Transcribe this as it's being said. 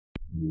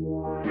Missing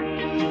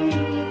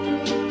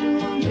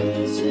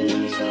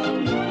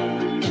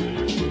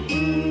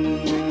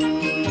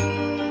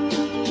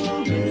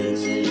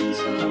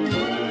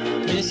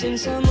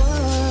someone.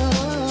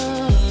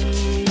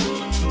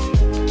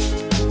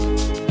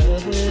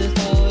 With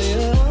all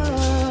your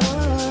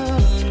own.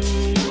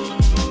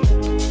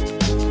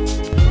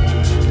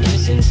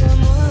 Missing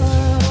someone.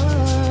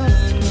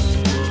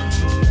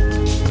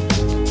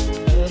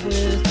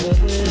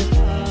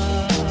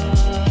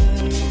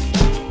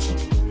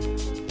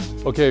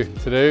 Okay,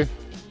 today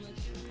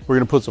we're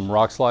going to put some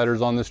rock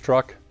sliders on this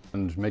truck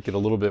and make it a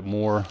little bit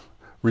more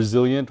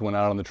resilient when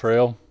out on the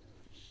trail.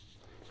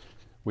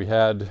 We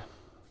had,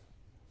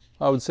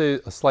 I would say,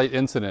 a slight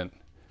incident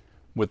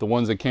with the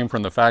ones that came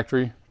from the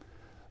factory.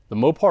 The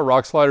Mopar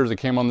rock sliders that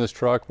came on this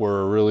truck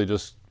were really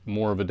just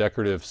more of a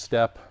decorative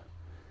step.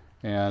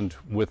 And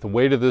with the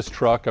weight of this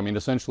truck, I mean,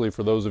 essentially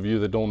for those of you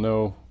that don't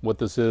know what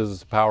this is,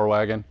 it's a Power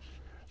Wagon.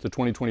 It's a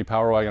 2020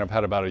 Power Wagon I've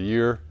had about a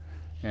year.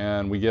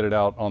 And we get it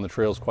out on the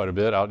trails quite a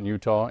bit out in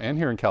Utah and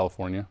here in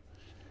California.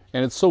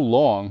 And it's so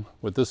long,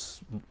 with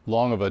this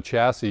long of a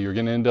chassis, you're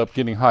going to end up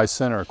getting high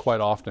center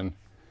quite often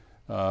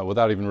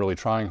without even really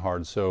trying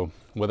hard. So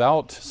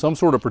without some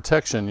sort of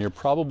protection, you're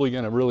probably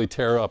going to really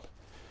tear up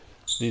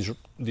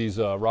these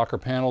rocker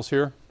panels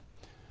here.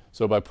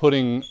 So by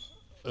putting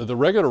the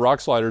regular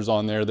rock sliders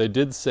on there, they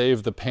did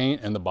save the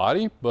paint and the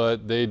body,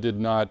 but they did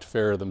not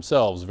fare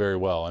themselves very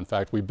well. In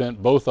fact, we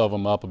bent both of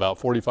them up about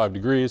 45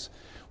 degrees,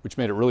 which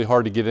made it really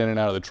hard to get in and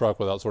out of the truck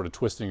without sort of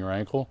twisting your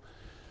ankle.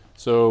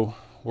 So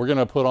we're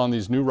gonna put on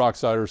these new rock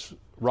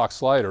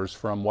sliders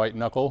from White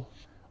Knuckle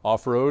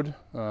Off-Road.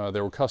 They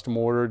were custom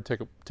ordered,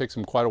 takes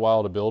them quite a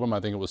while to build them. I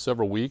think it was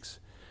several weeks.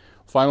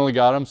 Finally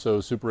got them,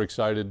 so super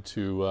excited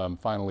to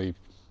finally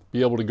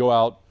be able to go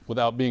out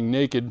without being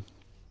naked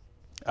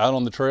out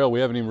on the trail.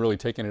 We haven't even really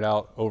taken it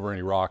out over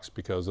any rocks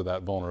because of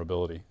that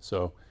vulnerability.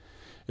 So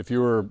if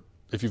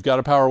you've got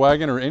a Power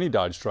Wagon or any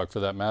Dodge truck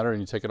for that matter,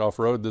 and you take it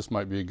off-road, this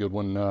might be a good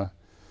one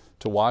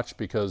to watch,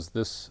 because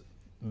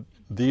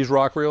these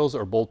rock rails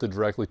are bolted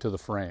directly to the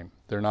frame.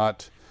 They're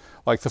not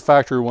like the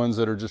factory ones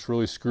that are just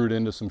really screwed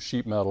into some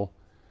sheet metal.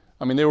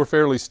 I mean, they were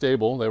fairly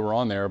stable, they were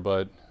on there,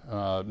 but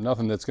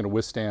nothing that's going to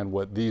withstand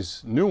what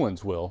these new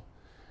ones will.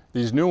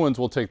 These new ones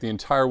will take the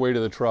entire weight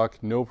of the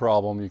truck, no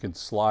problem. You can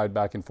slide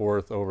back and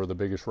forth over the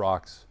biggest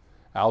rocks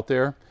out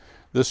there.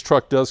 This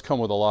truck does come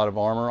with a lot of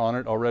armor on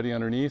it already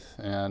underneath,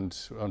 and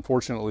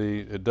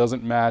unfortunately it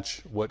doesn't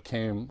match what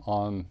came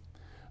on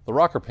the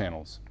rocker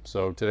panels.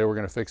 So today we're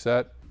going to fix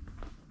that.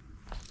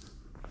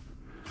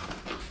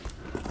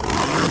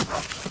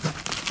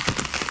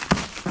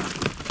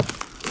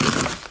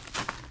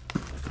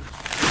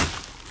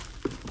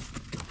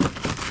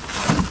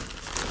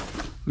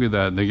 Look at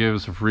that, they gave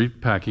us a free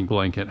packing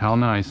blanket. How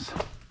nice.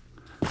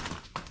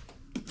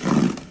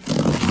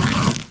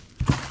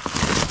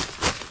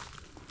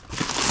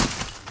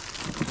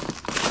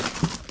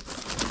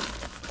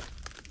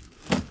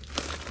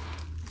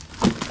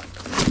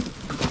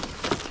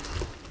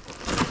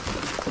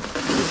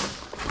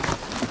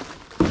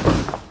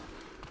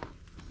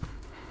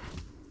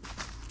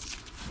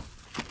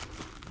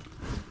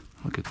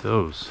 Look at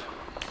those.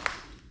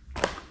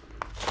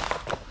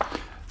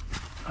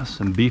 That's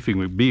some beefing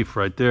with beef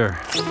right there.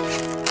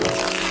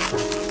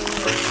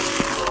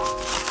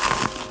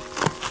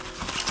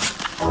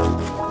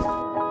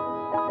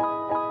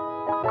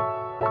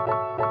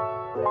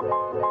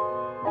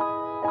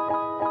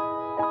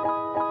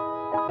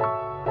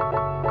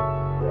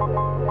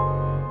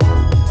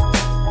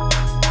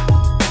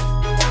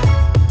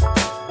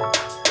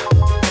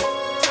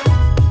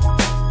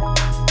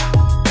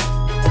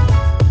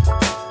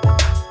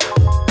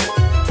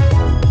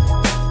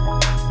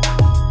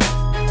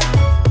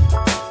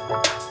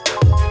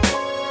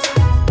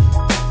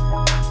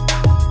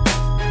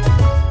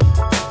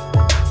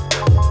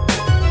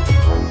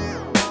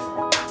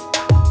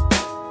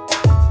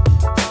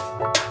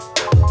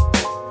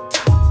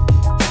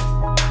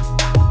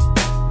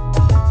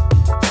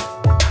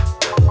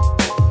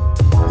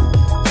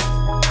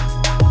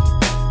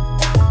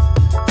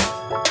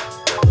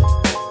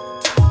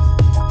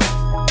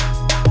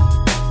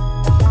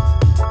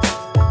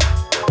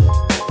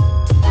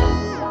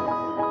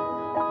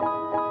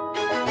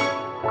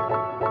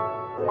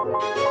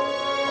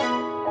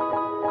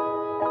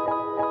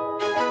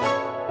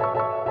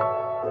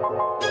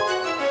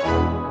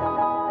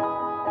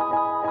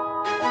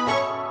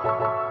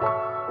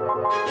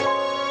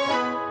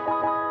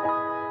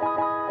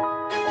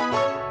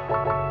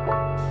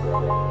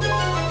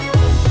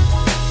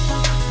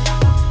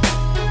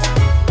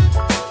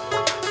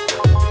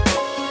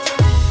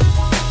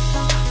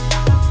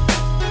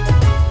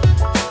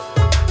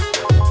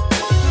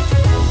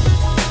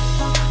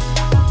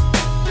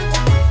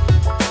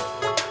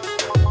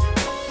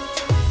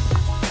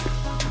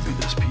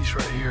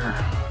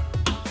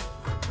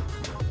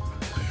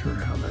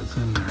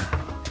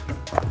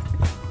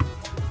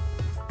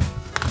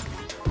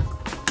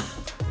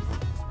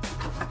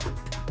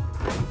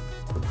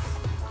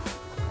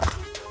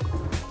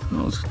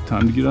 Well, it's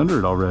time to get under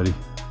it already.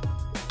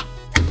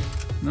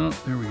 No,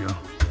 there we go.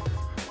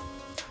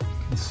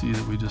 You can see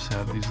that we just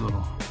have these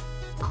little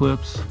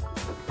clips. So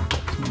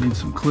we need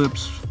some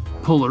clips,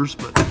 pullers,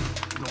 but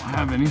we don't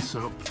have any,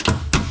 so.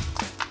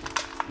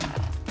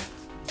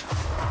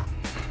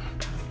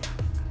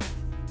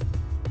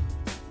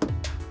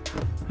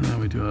 Yeah,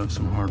 we do have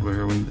some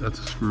hardware. That's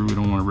a screw, we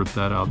don't want to rip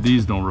that out.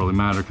 These don't really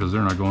matter because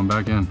they're not going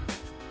back in.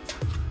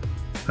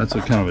 That's a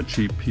kind of a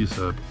cheap piece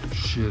of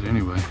shit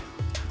anyway.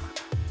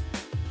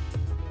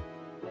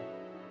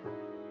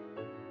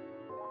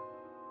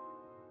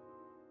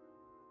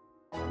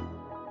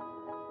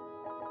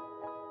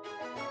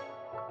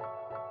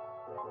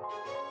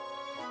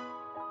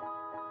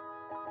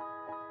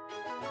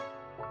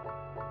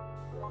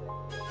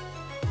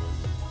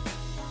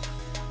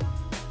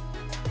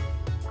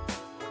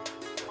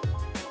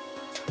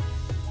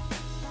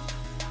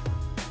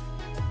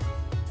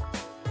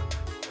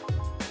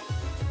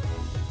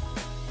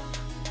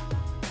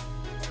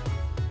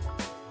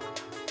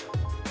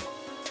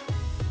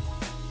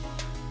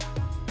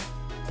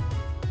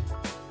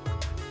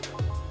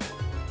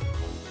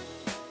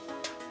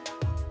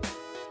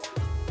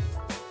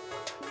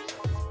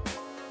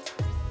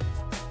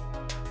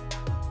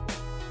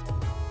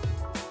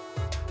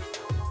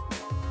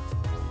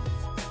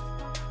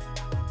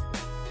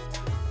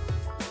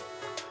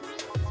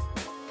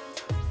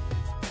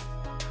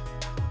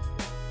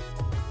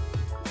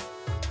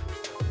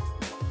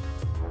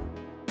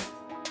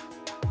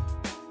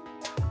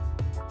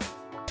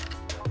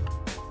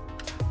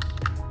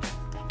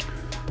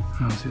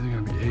 It's either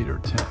gonna be 8 or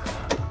 10.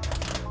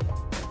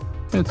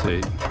 It's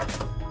 8.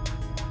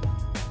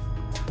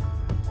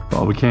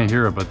 Well, we can't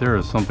hear it, but there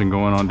is something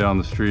going on down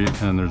the street,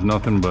 and there's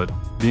nothing but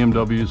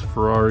BMWs,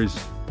 Ferraris,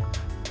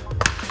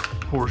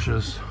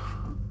 Porsches,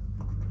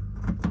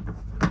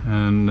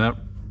 and that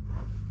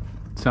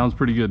sounds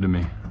pretty good to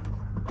me.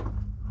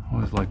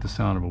 Always like the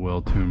sound of a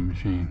well-tuned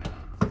machine.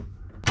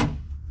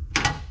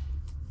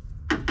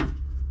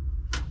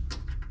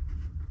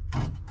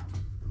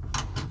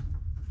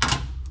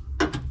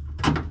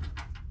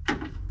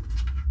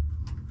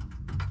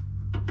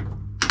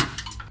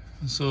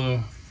 So,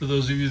 for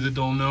those of you that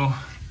don't know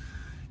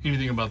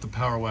anything about the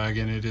Power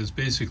Wagon, it is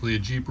basically a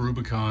Jeep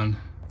Rubicon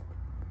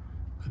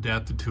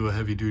adapted to a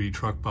heavy-duty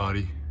truck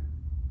body.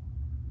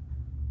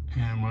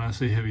 And when I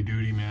say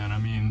heavy-duty, man, I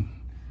mean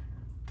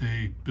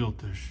they built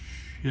the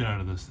shit out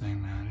of this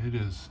thing, man.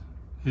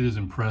 It is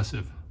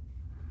impressive.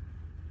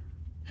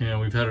 And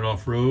we've had it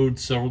off-road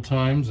several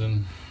times,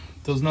 and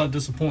it does not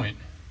disappoint.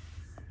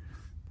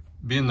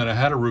 Being that I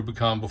had a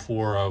Rubicon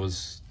before, I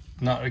was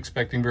not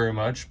expecting very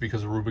much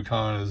because a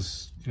Rubicon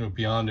is, you know,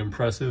 beyond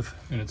impressive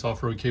in its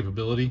off-road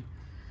capability.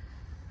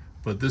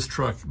 But this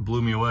truck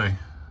blew me away.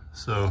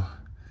 So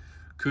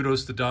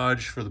kudos to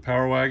Dodge for the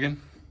Power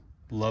Wagon.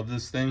 Love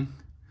this thing.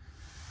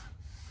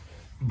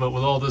 But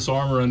with all this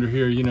armor under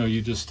here, you know,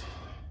 you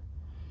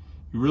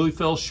really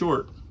fell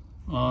short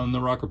on the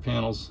rocker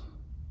panels.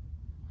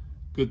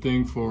 Good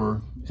thing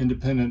for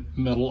independent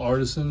metal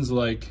artisans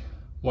like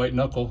White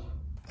Knuckle.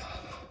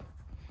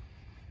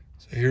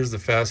 Here's the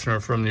fastener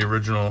from the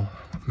original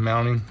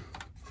mounting.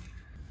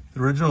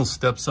 The original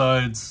step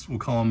sides, we'll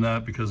call them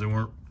that because they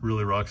weren't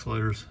really rock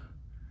sliders.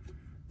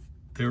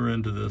 They were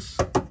into this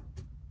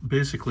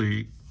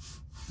basically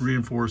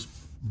reinforced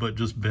but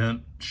just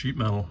bent sheet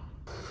metal.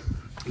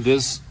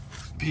 This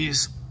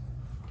piece,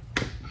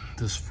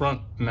 this front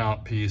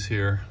mount piece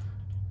here,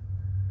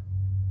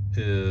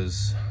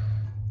 is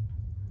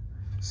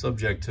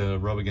subject to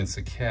rub against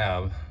the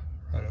cab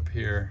right up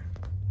here.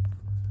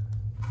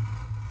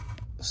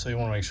 So you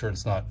want to make sure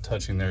it's not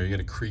touching there. You get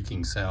a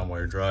creaking sound while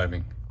you're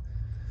driving.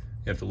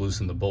 You have to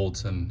loosen the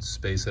bolts and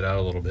space it out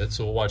a little bit.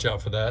 So we'll watch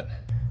out for that.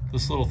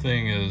 This little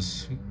thing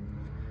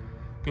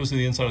goes to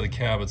the inside of the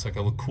cab. It's like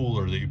a little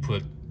cooler that you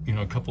put, you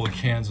know, a couple of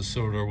cans of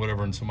soda or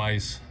whatever and some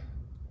ice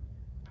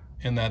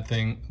in that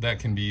thing. That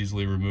can be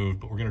easily removed,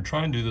 but we're going to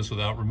try and do this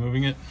without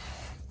removing it.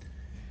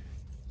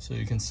 So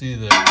you can see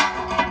that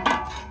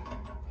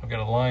I've got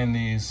to line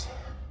these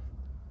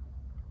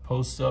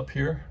posts up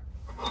here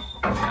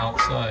on the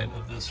outside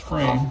of this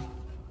frame.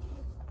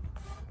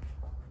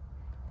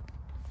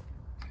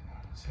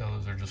 See how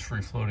those are just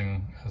free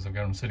floating as I've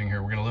got them sitting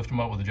here. We're going to lift them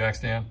up with a jack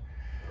stand,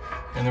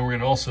 and then we're going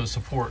to also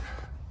support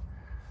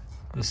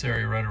this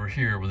area right over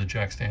here with a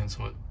jack stand,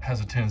 so it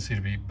has a tendency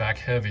to be back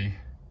heavy.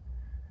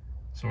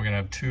 So we're going to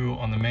have 2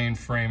 on the main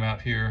frame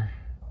out here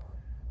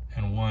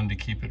and 1 to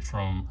keep it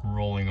from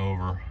rolling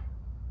over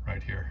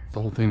right here.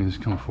 The whole thing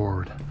just come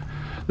forward.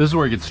 This is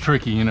where it gets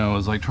tricky, you know,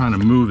 is like trying to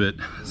move it.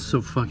 It's so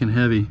fucking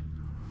heavy.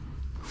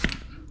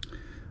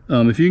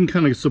 If you can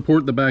kind of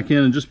support the back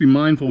end and just be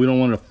mindful we don't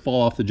want it to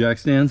fall off the jack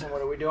stands.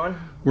 What are we doing?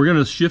 We're going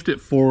to shift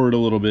it forward a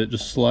little bit,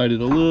 just slide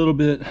it a little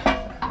bit.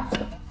 I'm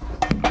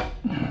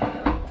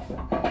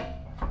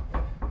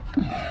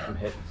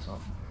hitting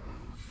something.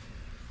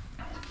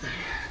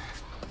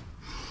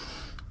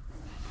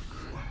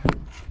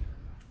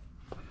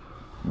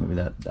 Maybe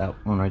that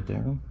one right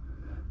there.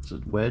 Is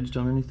it wedged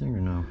on anything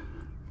or no?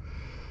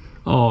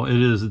 Oh,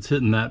 it is. It's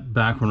hitting that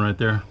back one right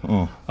there.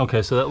 Oh.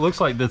 Okay, so that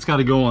looks like that's got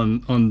to go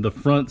on the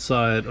front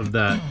side of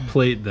that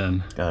plate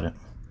then. Got it.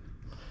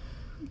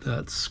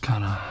 That's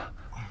kind of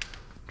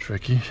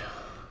tricky.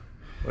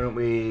 Why don't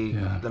we,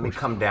 let me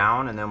come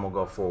down and then we'll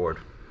go forward.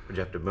 Would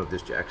you have to move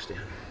this jack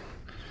stand?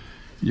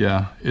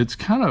 Yeah, it's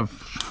kind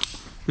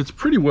of, it's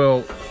pretty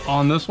well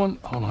on this one.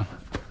 Hold on.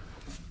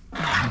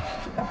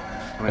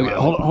 Okay,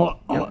 hold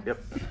on.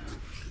 Yep.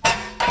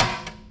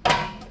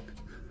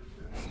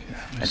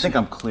 I think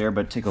I'm clear,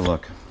 but take a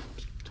look.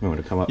 Tell me when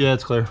to come up. Yeah,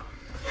 it's clear.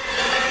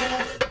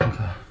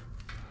 Okay,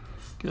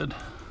 good.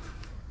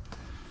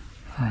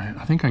 All right,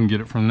 I think I can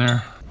get it from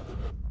there.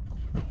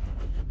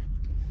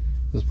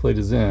 This plate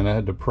is in. I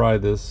had to pry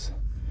this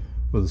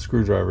with a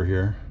screwdriver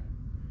here.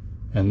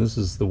 And this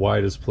is the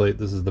widest plate.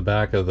 This is the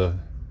back of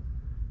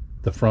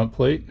the front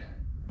plate.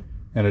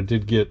 And I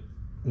did get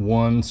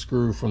one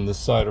screw from this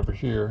side over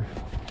here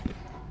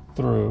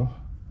through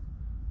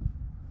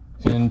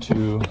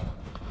into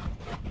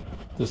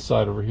this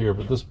side over here.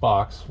 But this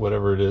box,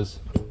 whatever it is,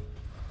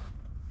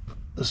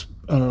 this,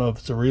 I don't know if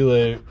it's a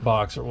relay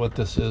box or what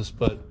this is,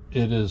 but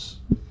it is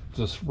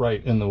just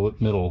right in the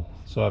middle.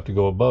 So I have to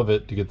go above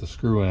it to get the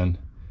screw in.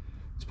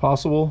 It's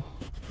possible,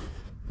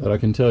 but I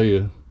can tell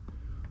you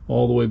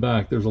all the way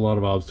back there's a lot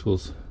of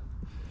obstacles.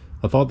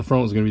 I thought the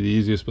front was going to be the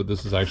easiest, but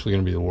this is actually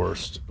going to be the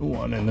worst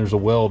one. And there's a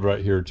weld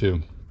right here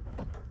too,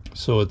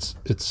 so it's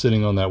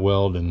sitting on that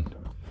weld and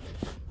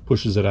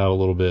pushes it out a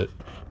little bit.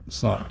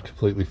 It's not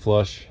completely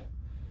flush.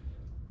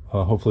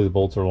 Hopefully the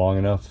bolts are long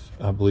enough.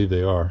 I believe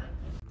they are.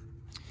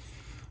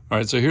 All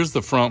right, so here's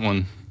the front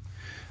one.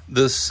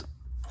 This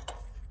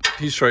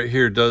piece right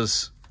here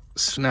does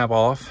snap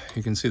off.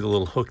 You can see the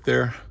little hook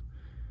there.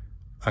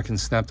 I can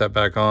snap that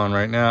back on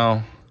right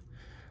now.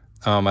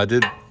 I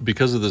did,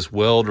 because of this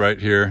weld right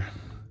here,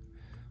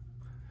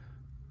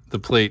 the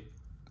plate,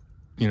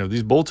 you know,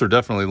 these bolts are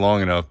definitely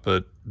long enough,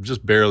 but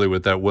just barely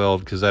with that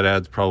weld, because that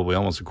adds probably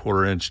almost a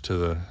 1/4 inch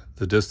to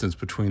the distance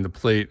between the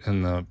plate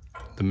and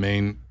the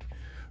main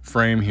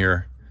frame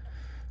here.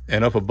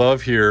 And up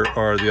above here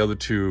are the other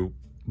two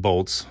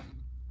bolts.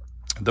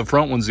 The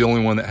front one's the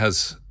only one that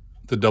has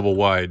the double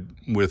wide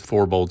with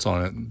 4 bolts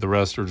on it. The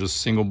rest are just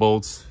single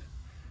bolts.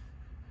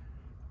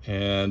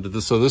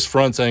 And so this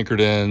front's anchored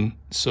in,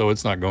 so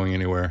it's not going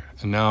anywhere.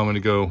 And now I'm going to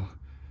go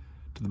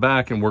to the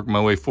back and work my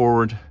way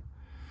forward.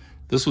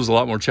 This was a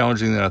lot more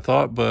challenging than I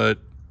thought, but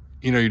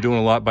you know, you're doing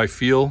a lot by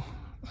feel,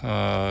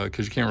 because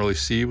you can't really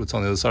see what's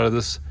on the other side of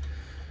this.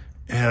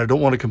 And I don't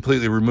want to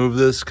completely remove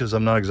this because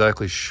I'm not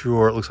exactly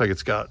sure. It looks like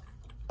it's got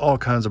all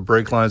kinds of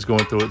brake lines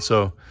going through it.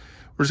 So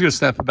we're just going to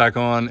snap it back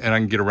on, and I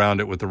can get around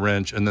it with the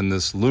wrench. And then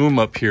this loom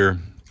up here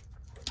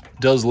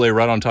does lay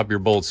right on top of your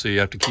bolts, so you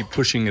have to keep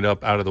pushing it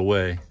up out of the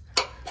way.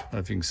 I don't know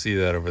if you can see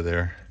that over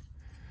there.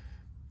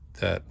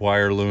 That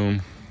wire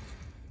loom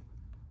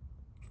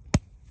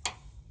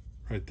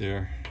right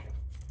there,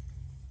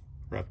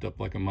 wrapped up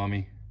like a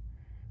mummy.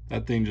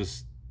 That thing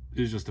is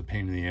just a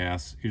pain in the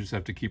ass. You just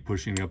have to keep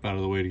pushing it up out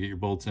of the way to get your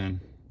bolts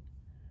in.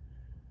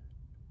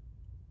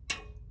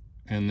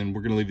 And then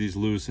we're gonna leave these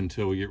loose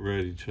until we get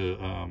ready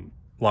to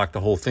lock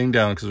the whole thing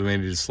down, because we may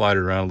need to slide it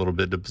around a little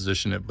bit to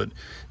position it. But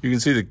you can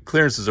see the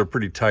clearances are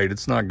pretty tight.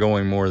 It's not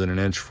going more than 1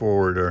 inch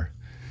forward,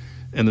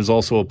 and there's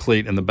also a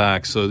plate in the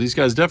back. So these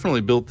guys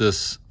definitely built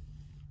this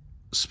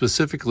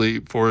specifically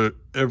for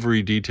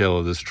every detail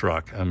of this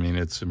truck. I mean,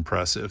 it's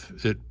impressive.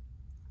 It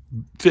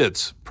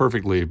fits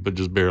perfectly, but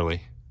just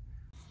barely.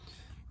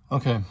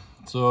 Okay,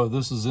 so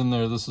this is in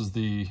there. This is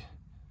the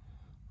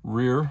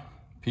rear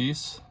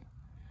piece.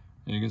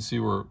 And you can see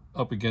we're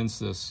up against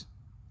this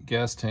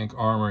gas tank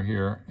armor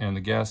here and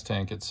the gas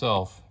tank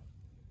itself.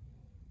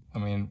 I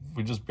mean,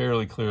 we just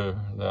barely clear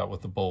that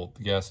with the bolt,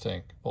 the gas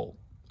tank bolt.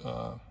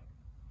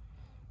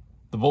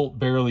 The bolt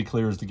barely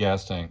clears the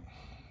gas tank.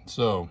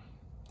 So,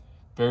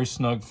 very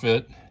snug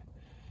fit.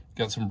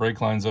 Got some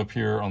brake lines up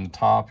here on the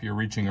top. You're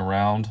reaching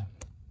around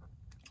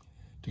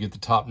to get the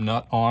top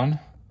nut on.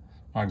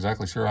 Not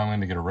exactly sure how I'm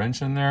going to get a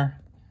wrench in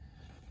there,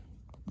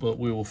 but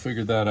we will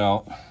figure that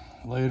out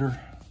later.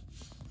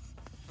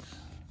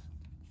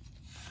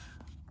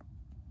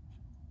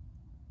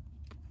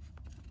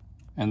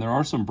 And there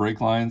are some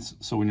brake lines,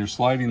 so when you're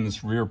sliding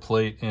this rear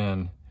plate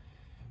in,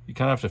 you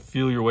kind of have to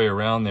feel your way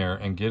around there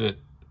and get it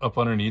up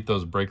underneath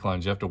those brake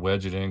lines. You have to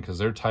wedge it in because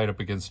they're tied up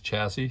against the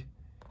chassis.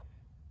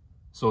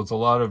 So it's a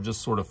lot of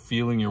just sort of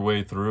feeling your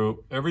way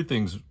through.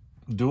 Everything's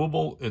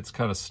doable. It's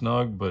kind of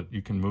snug, but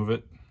you can move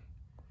it.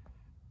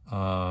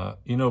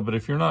 You know, but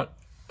if you're not,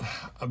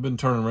 I've been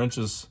turning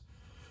wrenches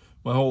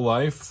my whole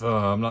life.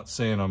 I'm not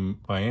saying I'm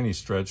by any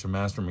stretch a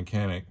master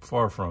mechanic,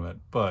 far from it,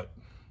 but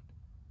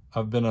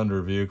I've been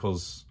under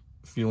vehicles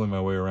feeling my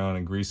way around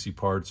in greasy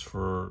parts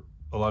for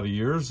a lot of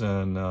years.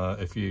 And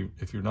if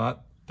you're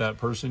not that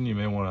person, you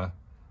may want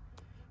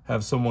to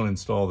have someone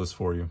install this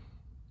for you.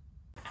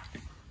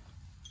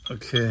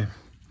 Okay,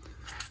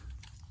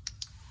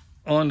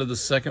 on to the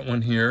second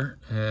one here,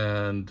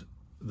 and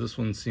this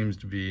one seems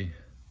to be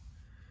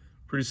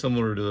pretty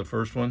similar to the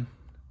first one.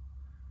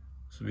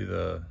 This will be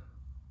the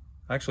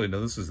Actually,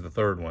 no, this is the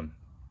third one.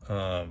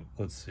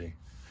 Let's see.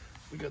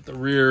 We got the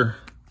rear.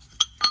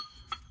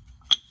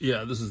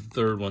 Yeah, this is the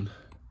third one.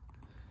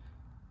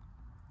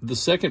 The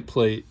second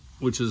plate,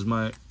 which is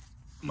my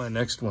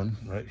next one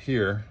right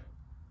here,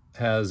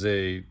 has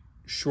a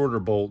shorter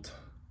bolt,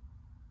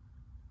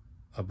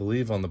 I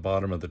believe, on the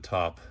bottom of the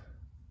top.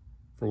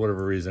 For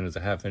whatever reason, it's a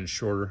 1/2 inch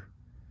shorter.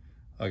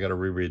 I got to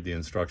reread the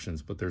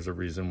instructions, but there's a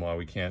reason why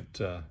we can't,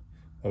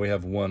 why we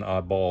have one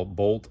oddball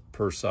bolt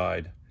per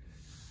side.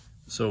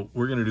 So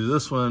we're going to do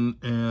this one,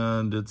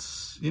 and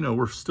it's, you know,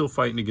 we're still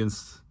fighting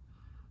against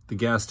the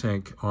gas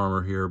tank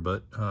armor here,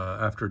 but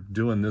after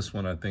doing this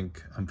one, I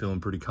think I'm feeling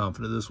pretty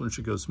confident this one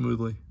should go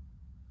smoothly.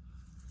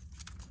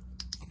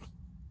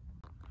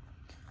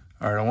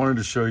 All right, I wanted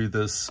to show you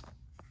this.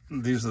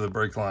 These are the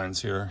brake lines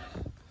here,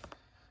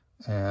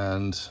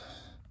 and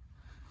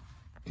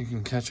you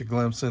can catch a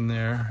glimpse in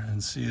there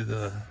and see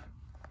the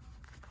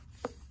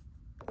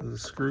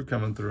screw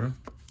coming through,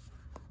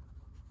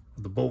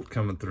 the bolt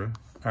coming through.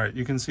 All right,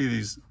 you can see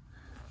these.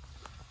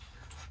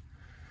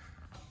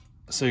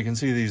 So you can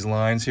see these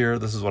lines here.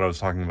 This is what I was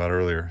talking about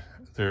earlier.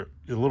 They're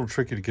a little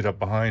tricky to get up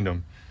behind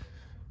them.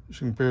 You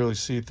can barely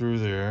see through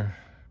there.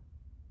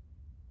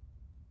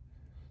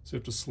 So you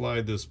have to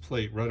slide this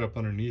plate right up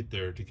underneath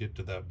there to get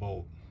to that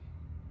bolt.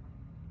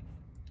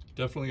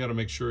 Definitely got to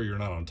make sure you're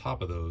not on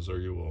top of those, or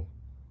you will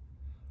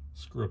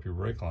screw up your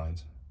brake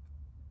lines.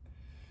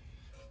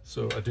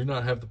 So I do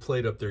not have the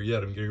plate up there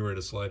yet. I'm getting ready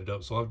to slide it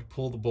up. So I'll have to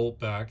pull the bolt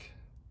back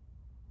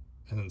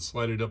and then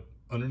slide it up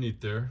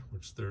underneath there,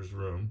 which there's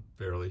room,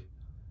 barely.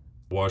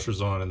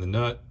 Washers on and the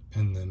nut,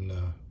 and then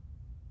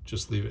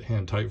just leave it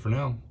hand tight for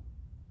now.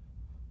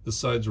 This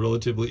side's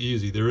relatively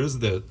easy. There is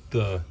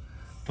the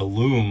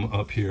loom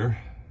up here,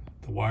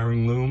 the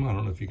wiring loom. I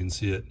don't know if you can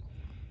see it.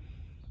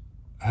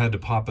 I had to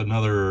pop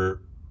another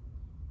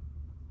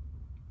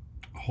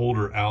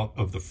holder out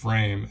of the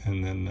frame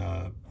and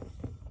then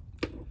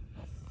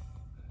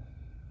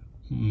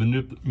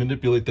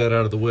manipulate that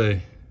out of the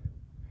way.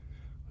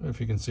 I don't know if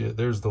you can see it.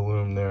 There's the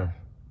loom there.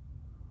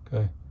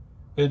 Okay,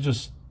 it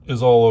just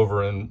is all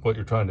over in what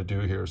you're trying to do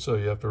here, so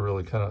you have to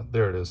really kind of,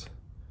 there it is.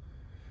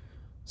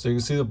 So you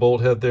can see the bolt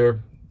head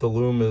there. The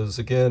loom is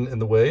again in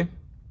the way.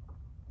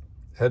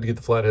 Had to get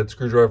the flathead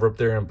screwdriver up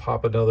there and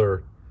pop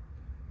another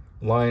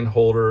line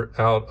holder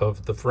out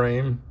of the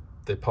frame.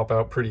 They pop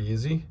out pretty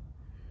easy,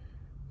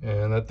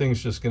 and that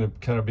thing's just going to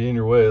kind of be in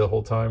your way the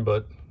whole time.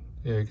 But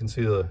yeah, you can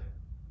see the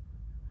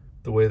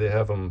way they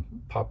have them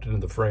popped into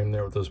the frame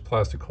there with those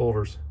plastic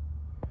holders.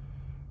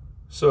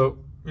 So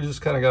you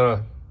just kind of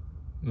gotta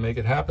make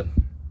it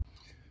happen.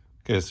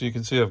 Okay, so you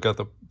can see I've got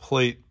the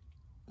plate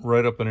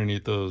right up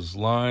underneath those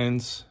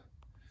lines,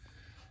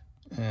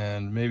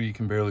 and maybe you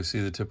can barely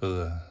see the tip of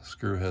the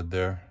screw head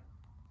there.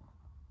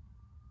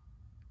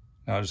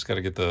 Now I just got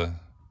to get the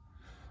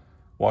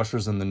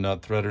washers and the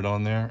nut threaded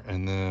on there,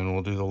 and then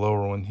we'll do the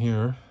lower one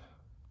here.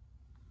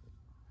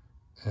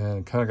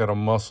 And kind of got to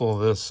muscle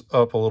this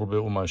up a little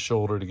bit with my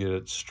shoulder to get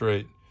it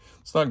straight.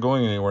 It's not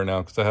going anywhere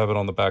now because I have it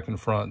on the back and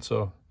front,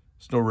 so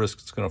there's no risk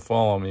it's going to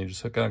fall on me. You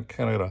just kind of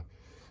got to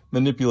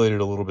manipulate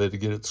it a little bit to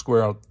get it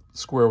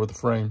square with the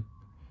frame.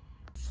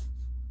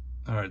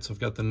 All right, so I've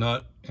got the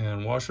nut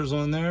and washers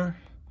on there,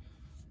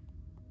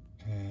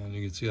 and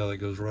you can see how that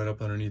goes right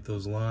up underneath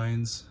those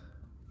lines.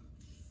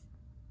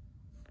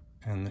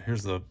 And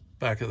here's the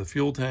back of the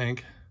fuel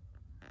tank.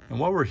 And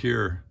while we're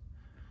here,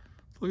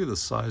 look at the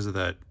size of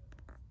that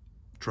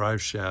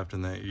drive shaft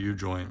and that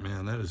U-joint.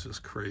 Man, that is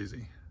just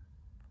crazy.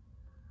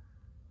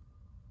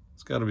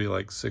 It's got to be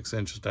like 6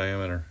 inches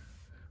diameter.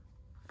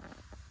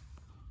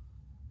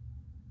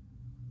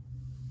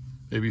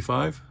 Maybe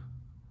 5?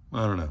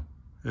 I don't know.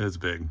 It's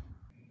big.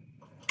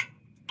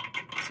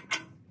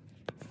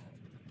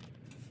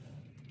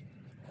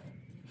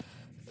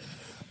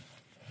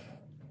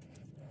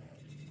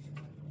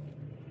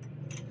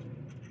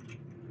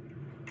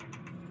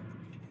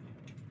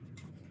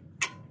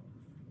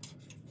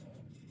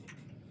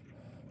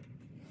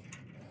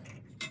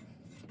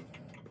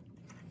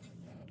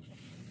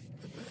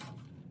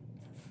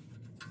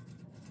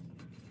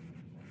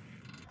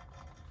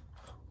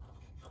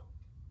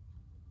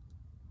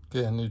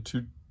 Okay, I need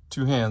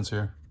two hands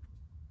here.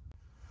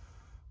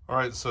 All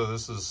right, so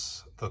this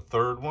is the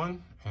third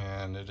one,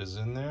 and it is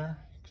in there.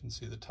 You can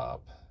see the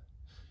top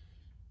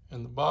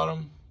and the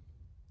bottom.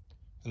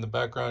 In the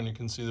background, you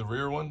can see the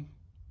rear one.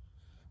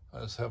 I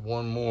just have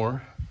one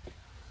more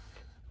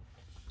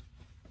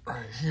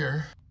right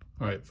here.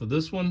 All right, for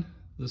this one,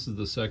 this is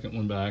the second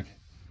one back.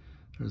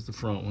 There's the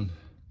front one.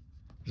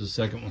 There's the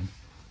second one.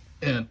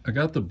 And I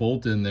got the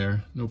bolt in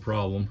there, no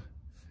problem.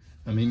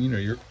 I mean, you know,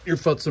 you're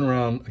futzing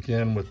around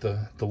again with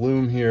the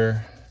loom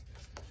here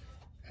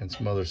and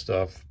some other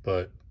stuff,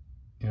 but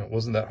you know, it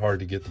wasn't that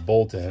hard to get the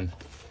bolt in.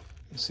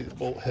 You see the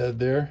bolt head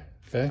there,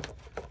 okay?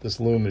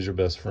 This loom is your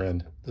best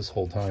friend this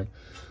whole time,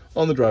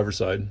 on the driver's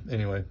side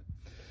anyway.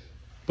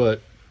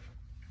 But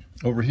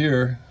over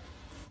here,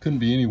 couldn't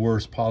be any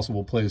worse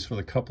possible place for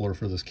the coupler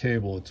for this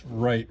cable. It's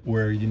right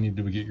where you need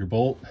to get your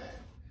bolt.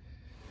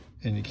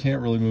 and you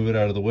can't really move it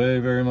out of the way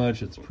very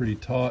much. It's pretty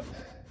taut.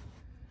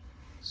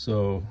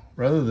 So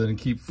rather than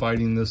keep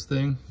fighting this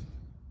thing,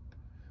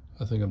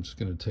 I think I'm just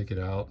gonna take it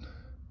out.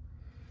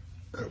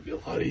 It'll be a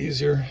lot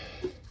easier.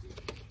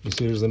 You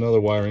see there's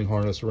another wiring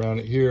harness around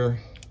it here.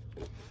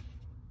 So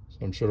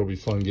I'm sure it'll be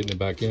fun getting it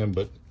back in,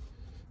 but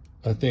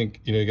I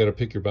think, you know, you gotta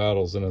pick your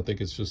battles, and I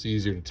think it's just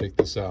easier to take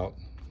this out.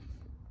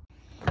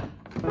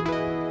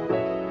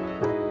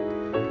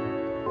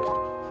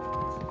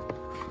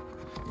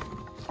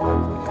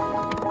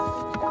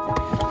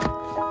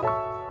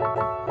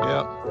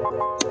 Yeah.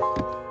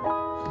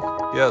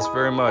 Yes,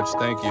 very much.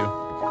 Thank you.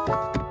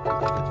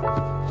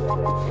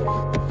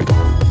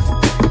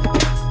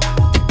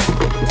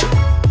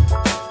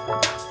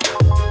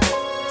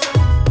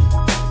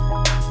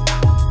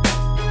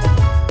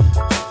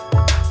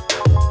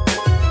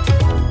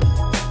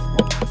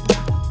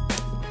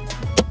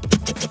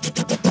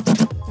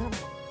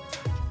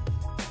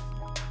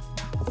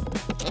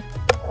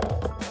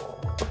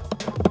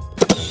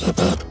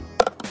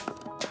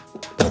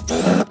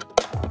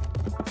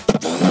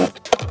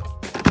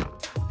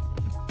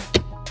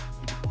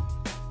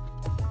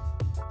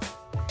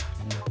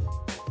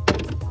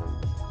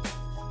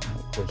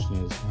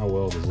 Question is, how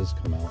well does this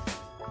come out?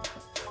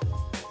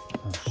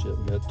 Oh shit,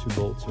 we got 2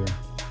 bolts here.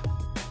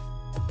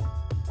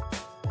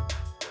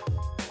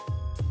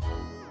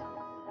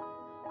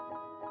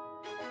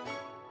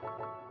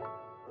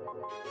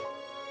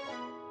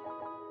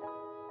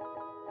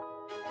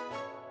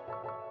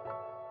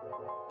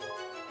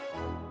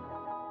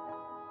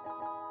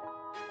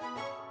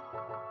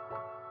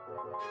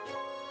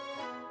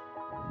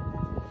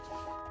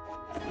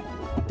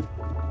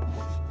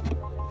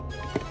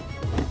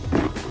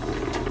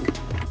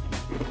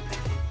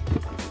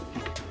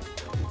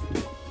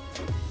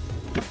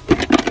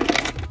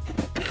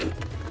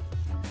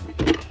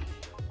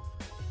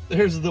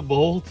 There's the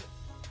bolt.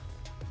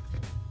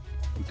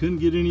 You couldn't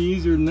get any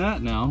easier than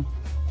that now.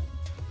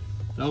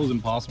 That was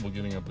impossible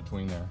getting up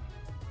between there.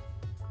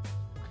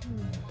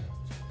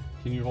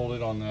 Can you hold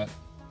it on that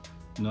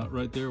nut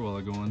right there while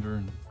I go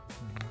under?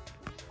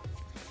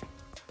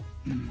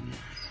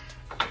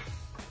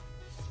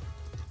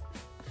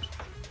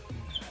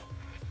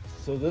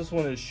 So this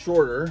one is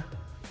shorter.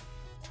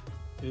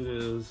 It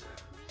is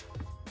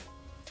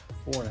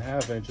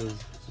 4.5 inches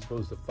as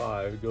opposed to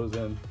 5. It goes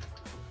in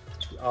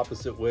the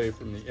opposite way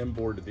from the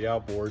inboard to the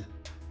outboard,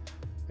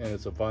 and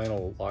it's a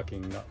vinyl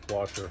locking nut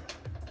washer.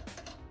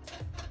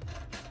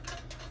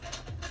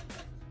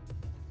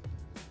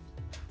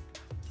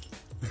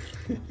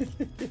 And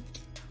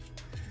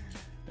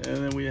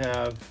then we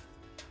have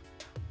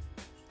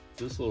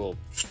this little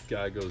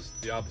guy goes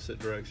the opposite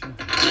direction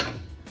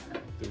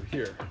through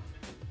here.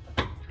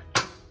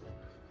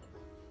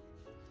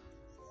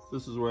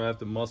 This is where I have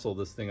to muscle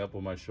this thing up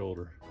on my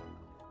shoulder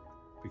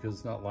because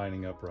it's not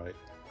lining up right.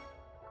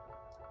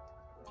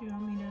 Do you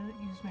want me to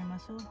use my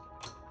muscle?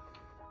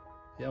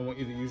 Yeah, I want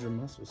you to use your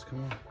muscles.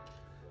 Come on.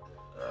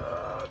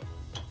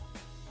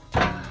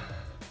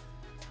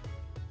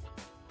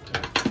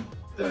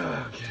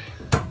 Okay.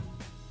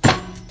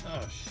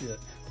 Oh shit.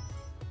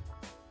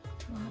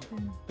 What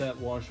happened? That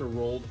washer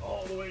rolled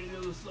all the way to the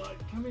other side.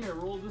 Come here,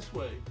 roll this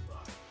way.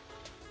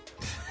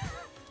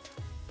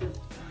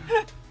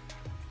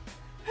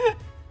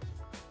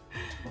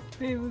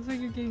 Hey, it looks like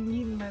you're getting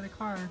eaten by the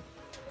car.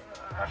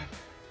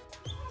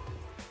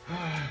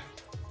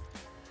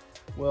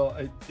 Well,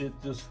 it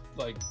just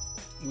like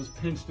was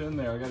pinched in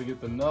there. I got to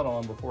get the nut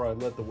on before I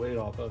let the weight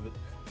off of it.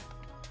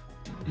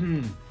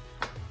 I'm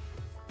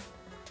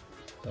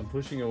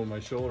pushing it with my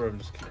shoulder. I'm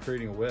just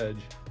creating a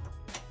wedge.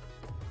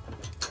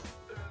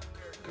 There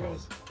it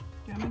goes.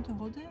 Do you want me to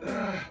hold it?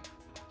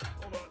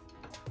 Hold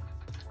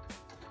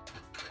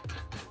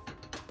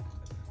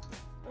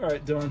on. All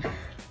right, done.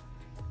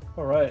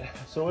 All right,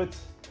 so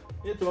it's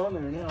on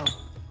there now.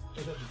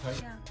 Yeah.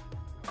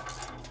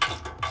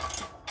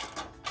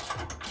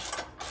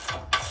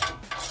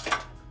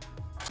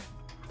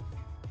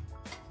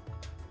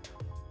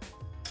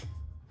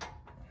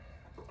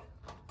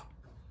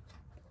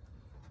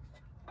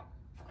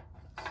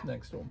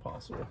 Next to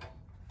impossible.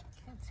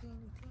 Can't see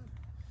anything.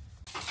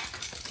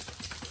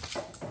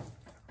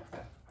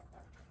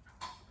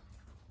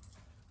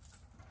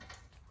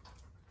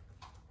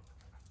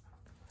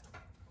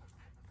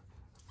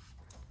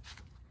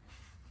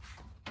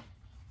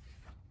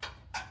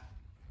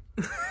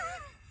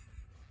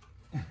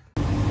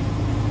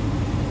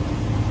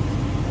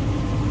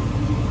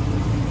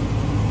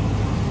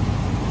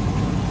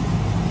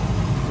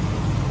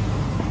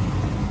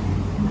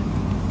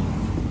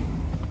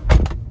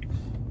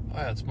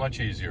 It's much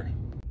easier.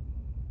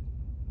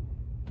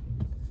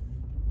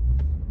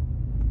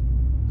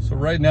 So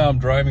right now I'm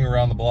driving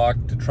around the block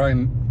to try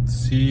and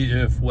see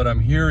if what I'm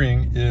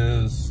hearing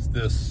is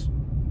this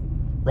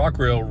rock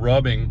rail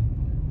rubbing.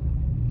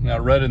 Now I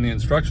read in the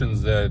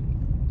instructions that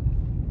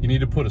you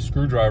need to put a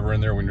screwdriver in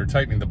there when you're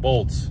tightening the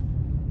bolts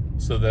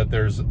so that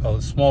there's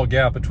a small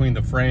gap between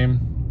the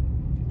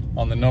frame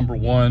on the number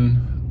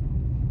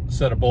 1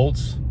 set of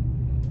bolts.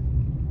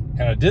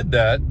 And I did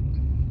that,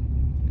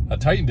 I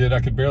tightened it, I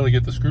could barely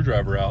get the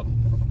screwdriver out.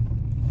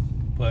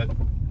 But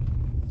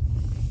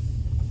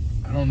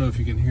I don't know if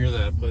you can hear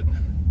that, but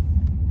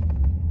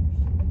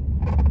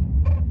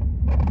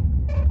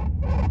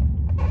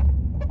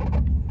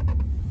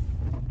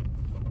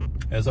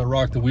as I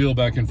rock the wheel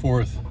back and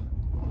forth,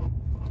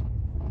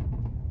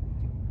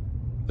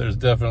 there's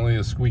definitely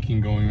a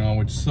squeaking going on,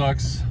 which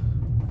sucks.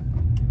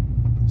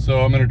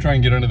 So I'm gonna try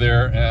and get under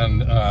there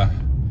and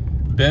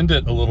bend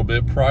it a little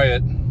bit, pry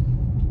it,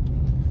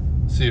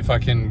 see if I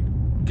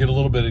can get a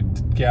little bit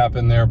of gap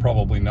in there.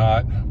 Probably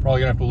not.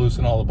 Probably gonna have to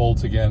loosen all the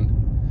bolts again.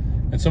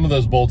 And some of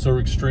those bolts are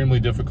extremely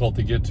difficult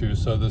to get to,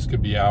 so this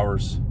could be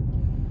hours.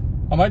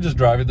 I might just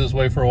drive it this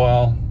way for a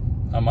while.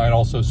 I might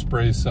also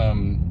spray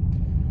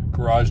some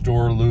garage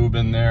door lube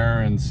in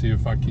there and see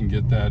if I can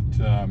get that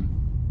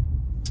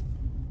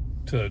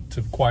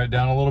to quiet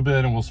down a little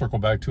bit, and we'll circle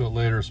back to it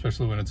later,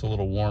 especially when it's a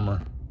little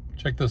warmer.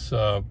 Check this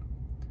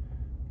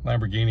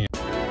Lamborghini.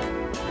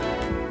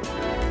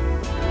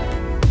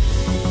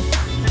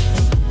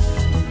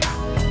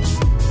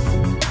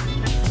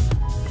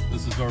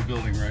 This is our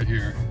building right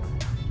here.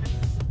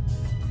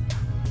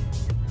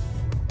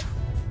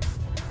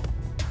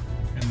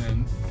 And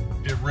then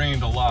it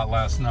rained a lot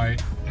last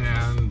night,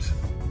 and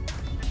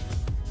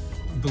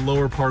the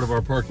lower part of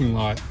our parking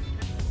lot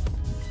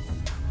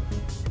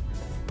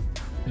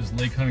is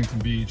Lake Huntington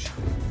Beach.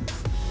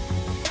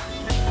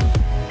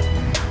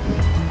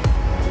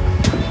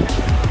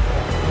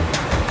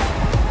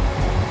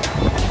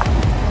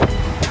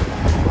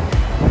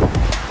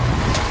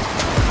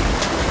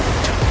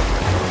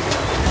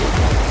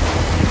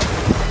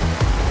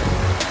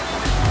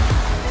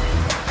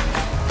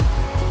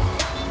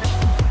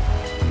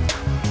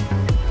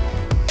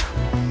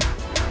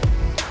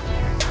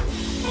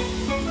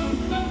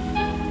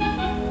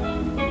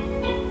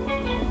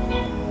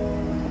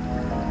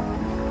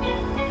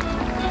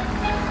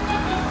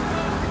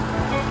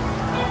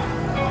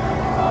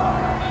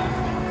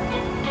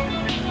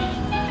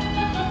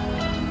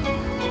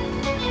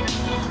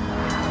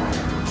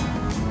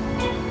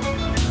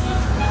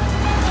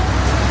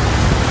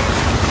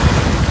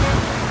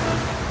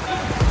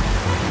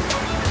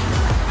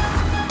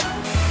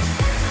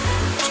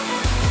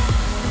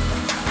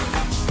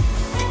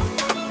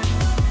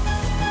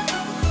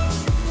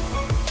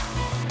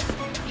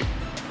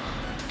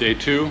 Day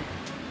 2,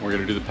 we're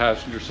gonna do the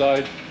passenger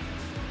side.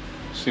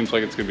 Seems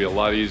like it's gonna be a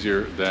lot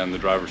easier than the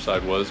driver's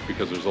side was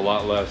because there's a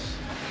lot less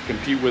to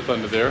compete with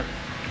under there.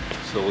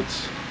 So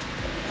let's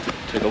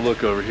take a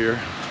look over here.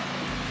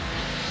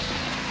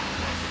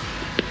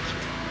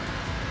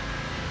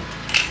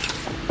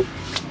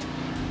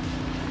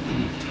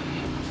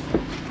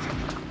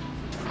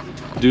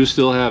 Do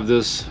still have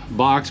this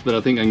box, but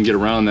I think I can get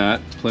around that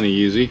plenty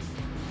easy.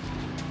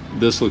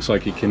 This looks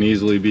like it can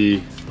easily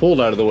be pulled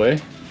out of the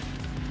way.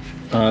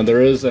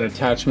 There is an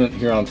attachment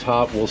here on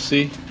top. We'll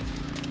see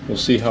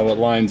how it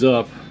lines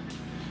up,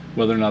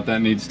 whether or not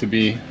that needs to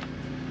be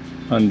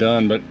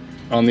undone. But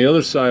on the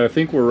other side, I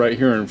think we're right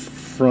here in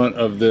front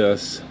of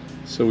this,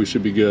 so we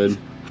should be good.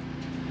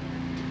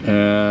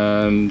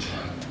 And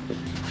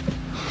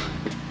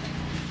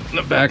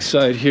the back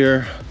side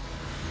here,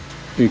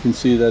 you can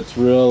see that's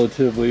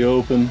relatively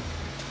open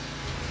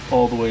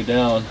all the way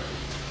down.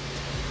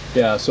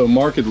 Yeah, so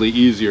markedly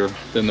easier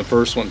than the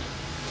first one.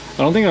 I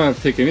don't think I have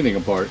to take anything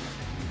apart.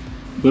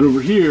 But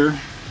over here,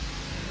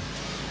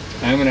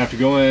 I'm gonna have to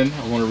go in.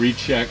 I want to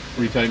recheck,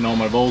 retighten all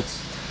my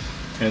bolts,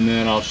 and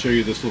then I'll show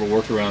you this little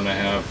workaround I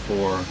have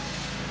for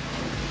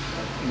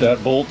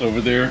that bolt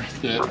over there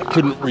that I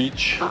couldn't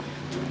reach.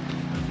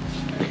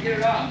 Get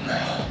it out.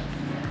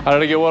 How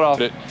did I get what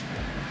off it?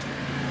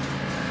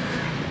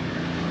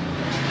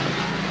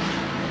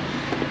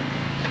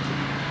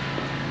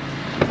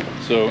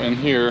 So in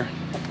here,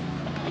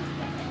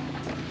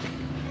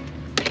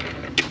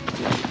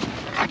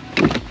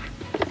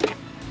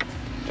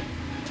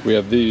 we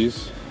have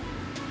these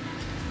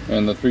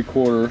and the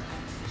 3/4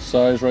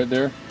 size right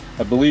there.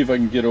 I believe I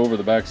can get over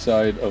the back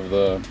side of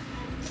the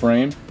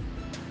frame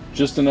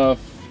just enough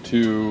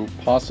to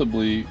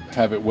possibly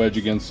have it wedge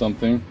against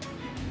something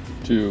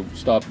to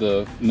stop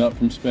the nut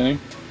from spinning,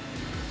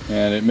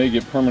 and it may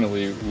get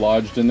permanently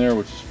lodged in there,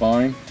 which is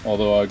fine,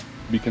 although I'd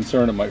be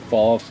concerned it might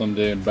fall off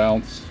someday and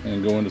bounce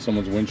and go into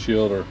someone's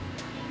windshield or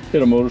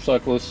hit a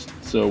motorcyclist.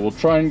 So we'll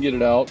try and get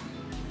it out.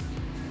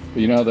 But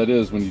you know how that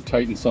is when you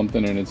tighten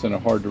something and it's in a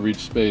hard to reach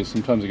space.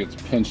 Sometimes it gets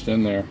pinched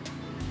in there.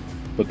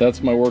 But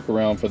that's my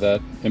workaround for that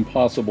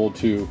impossible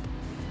to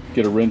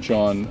get a wrench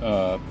on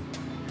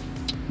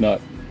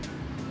nut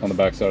on the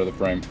back side of the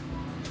frame.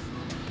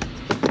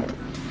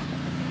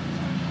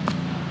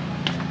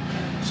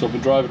 So I've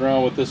been driving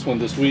around with this one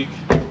this week.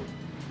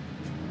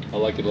 I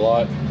like it a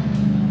lot.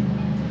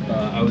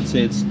 I would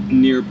say it's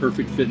near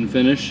perfect fit and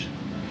finish.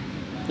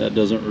 That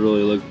doesn't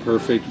really look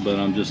perfect, but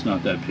I'm just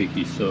not that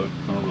picky, so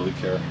I don't really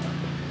care.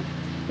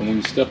 And when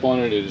you step on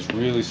it, it is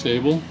really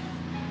stable.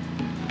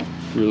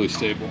 Really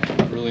stable.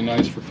 Really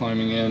nice for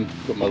climbing in.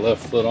 Put my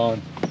left foot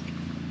on.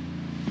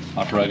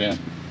 Hop right in.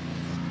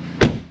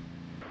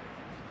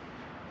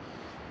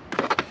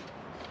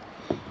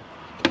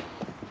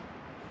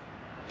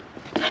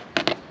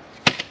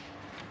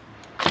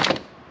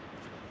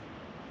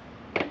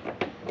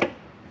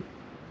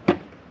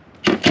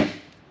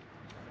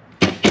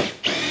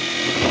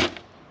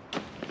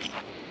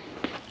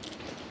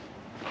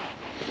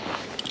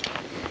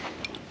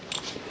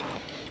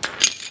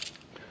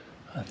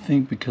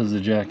 think because the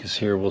jack is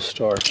here, we'll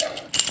start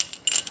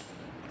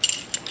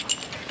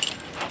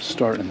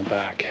in the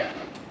back.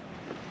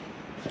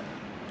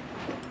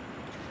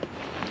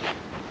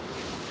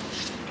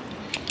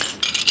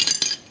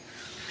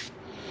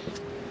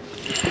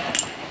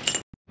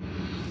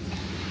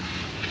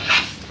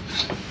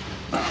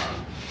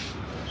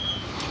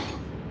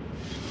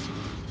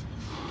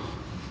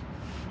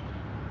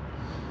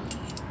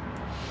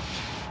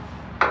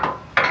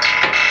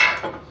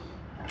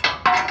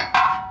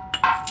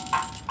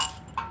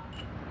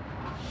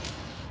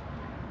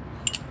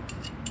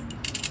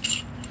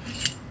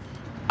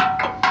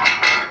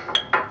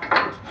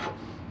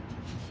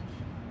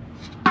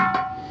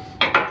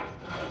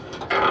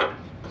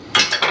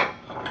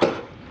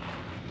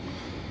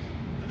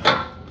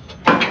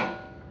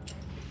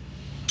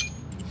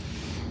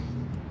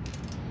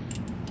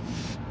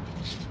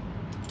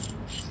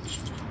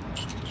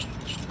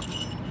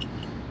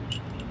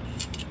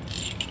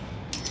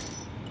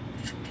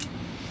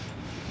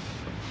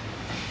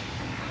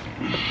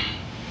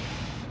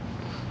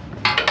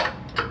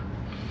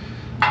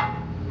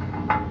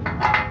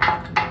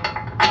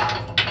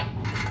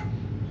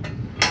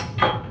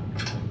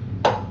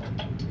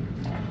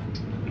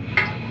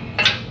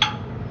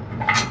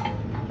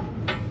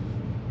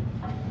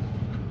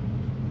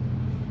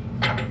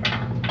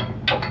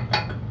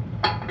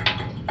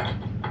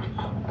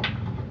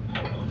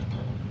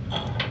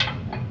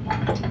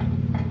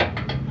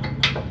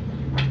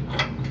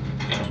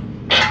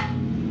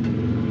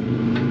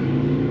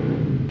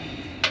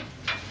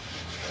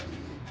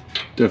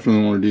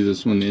 Definitely want to do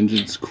this when the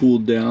engine's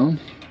cooled down.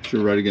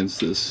 Sure, right against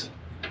this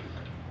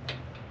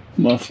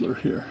muffler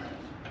here.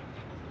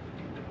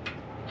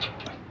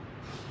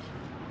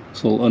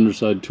 This little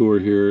underside tour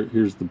here.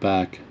 Here's the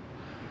back,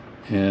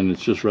 and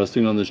it's just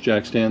resting on this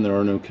jack stand. There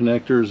are no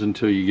connectors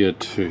until you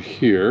get to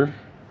here.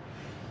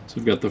 So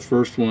we've got the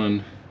first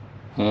one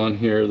on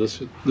here.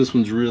 This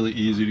one's really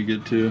easy to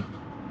get to.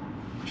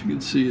 As you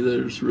can see,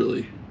 there's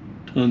really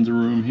tons of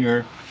room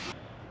here,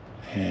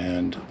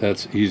 and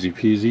that's easy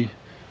peasy.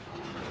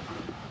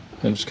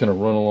 And just kind of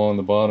run along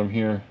the bottom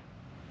here.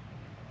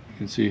 You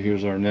can see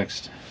here's our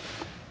next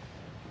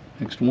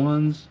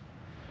ones.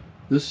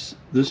 This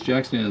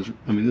jack stand is,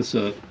 I mean, this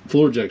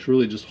floor jack's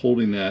really just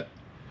holding that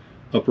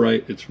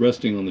upright. It's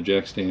resting on the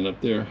jack stand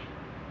up there.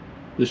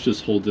 This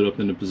just holds it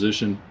up into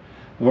position.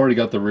 I've already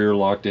got the rear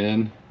locked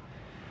in.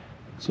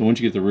 So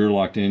once you get the rear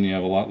locked in, you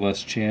have a lot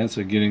less chance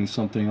of getting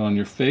something on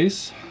your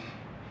face.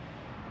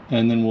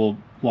 And then we'll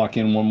lock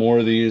in one more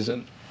of these,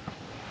 and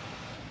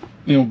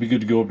it'll be good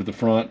to go up to the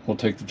front. We'll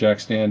take the jack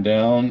stand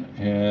down,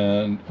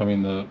 and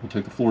we'll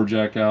take the floor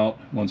jack out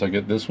once I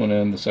get this one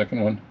in, the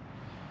second one,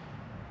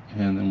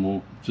 and then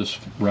we'll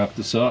just wrap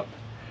this up.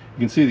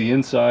 You can see the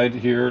inside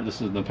here. This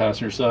is the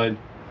passenger side.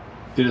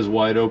 It is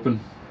wide open.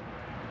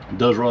 It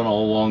does run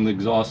all along the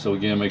exhaust, so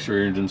again, make sure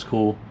your engine's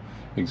cool,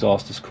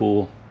 exhaust is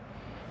cool,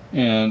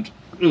 and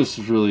this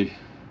is really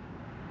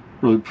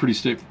pretty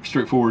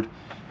straightforward.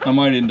 I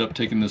might end up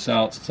taking this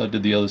out since I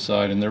did the other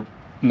side, and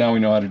now we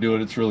know how to do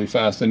it. It's really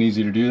fast and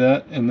easy to do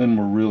that, and then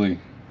we're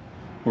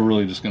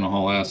really just going to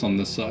haul ass on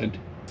this side.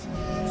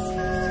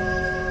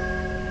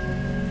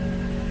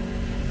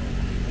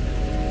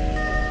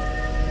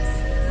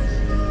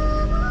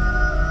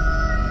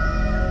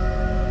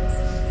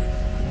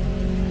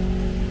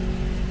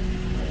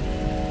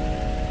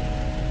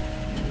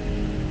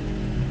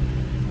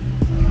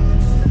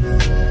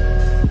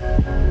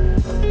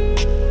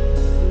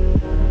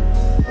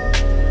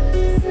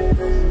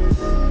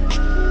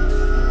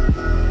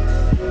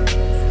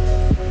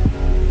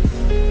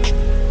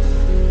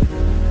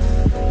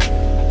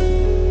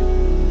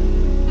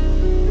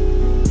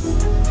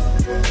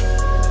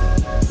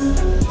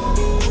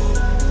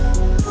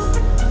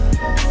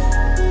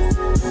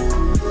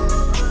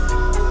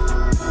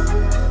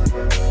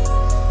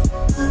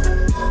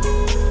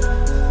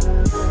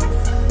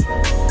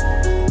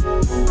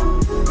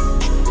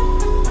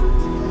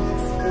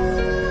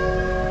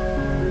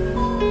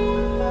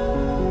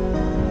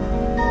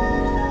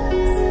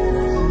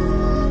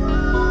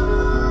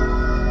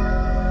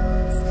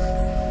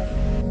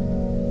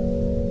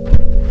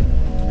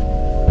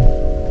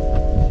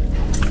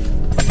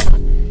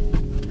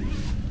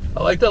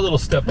 I like that little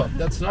step up.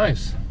 That's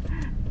nice.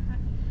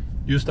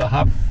 Used to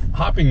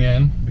hopping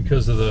in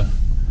because of the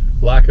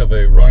lack of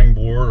a running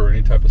board or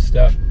any type of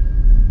step.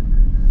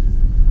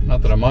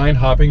 Not that I mind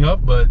hopping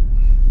up, but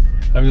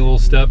having a little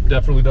step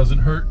definitely doesn't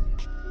hurt.